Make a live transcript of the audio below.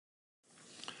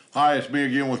Hi, it's me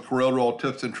again with Corel Draw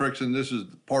Tips and Tricks, and this is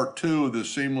part 2 of the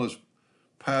seamless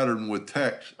pattern with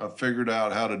text. I figured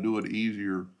out how to do it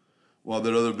easier. While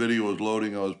that other video was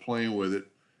loading, I was playing with it.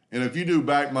 And if you do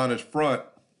back minus front,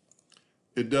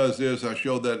 it does this. I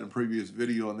showed that in a previous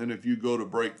video. And then if you go to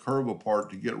break curve apart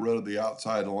to get rid of the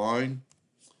outside line,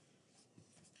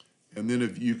 and then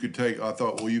if you could take, I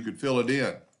thought, well, you could fill it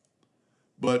in.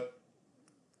 But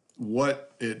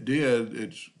what it did,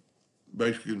 it's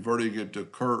basically converting it to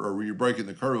curve, or you're breaking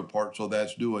the curve apart, so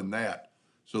that's doing that.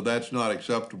 So that's not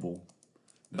acceptable.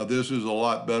 Now this is a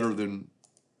lot better than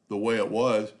the way it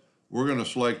was. We're going to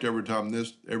select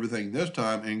everything this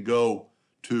time and go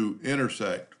to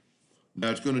Intersect. Now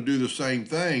it's going to do the same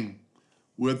thing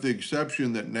with the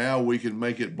exception that now we can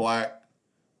make it black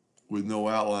with no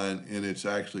outline and it's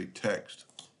actually text.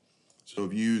 So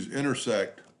if you use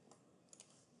Intersect,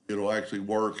 it'll actually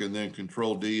work, and then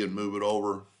Control D and move it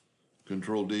over.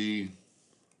 Control D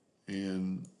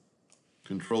and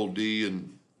Control D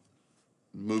and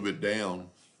move it down.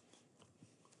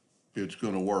 It's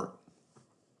going to work.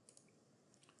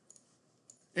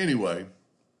 Anyway,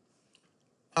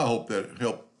 I hope that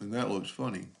helped, and that looks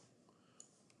funny.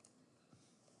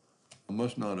 I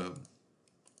must not have.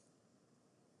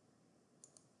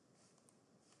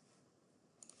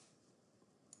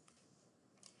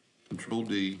 Control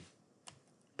D.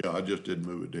 Yeah, I just didn't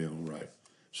move it down right.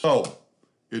 So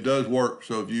it does work.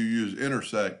 So if you use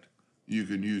Intersect, you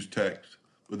can use text,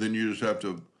 but then you just have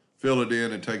to fill it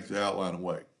in and take the outline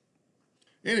away.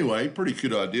 Anyway, pretty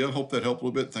good idea. Hope that helped a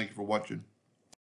little bit. Thank you for watching.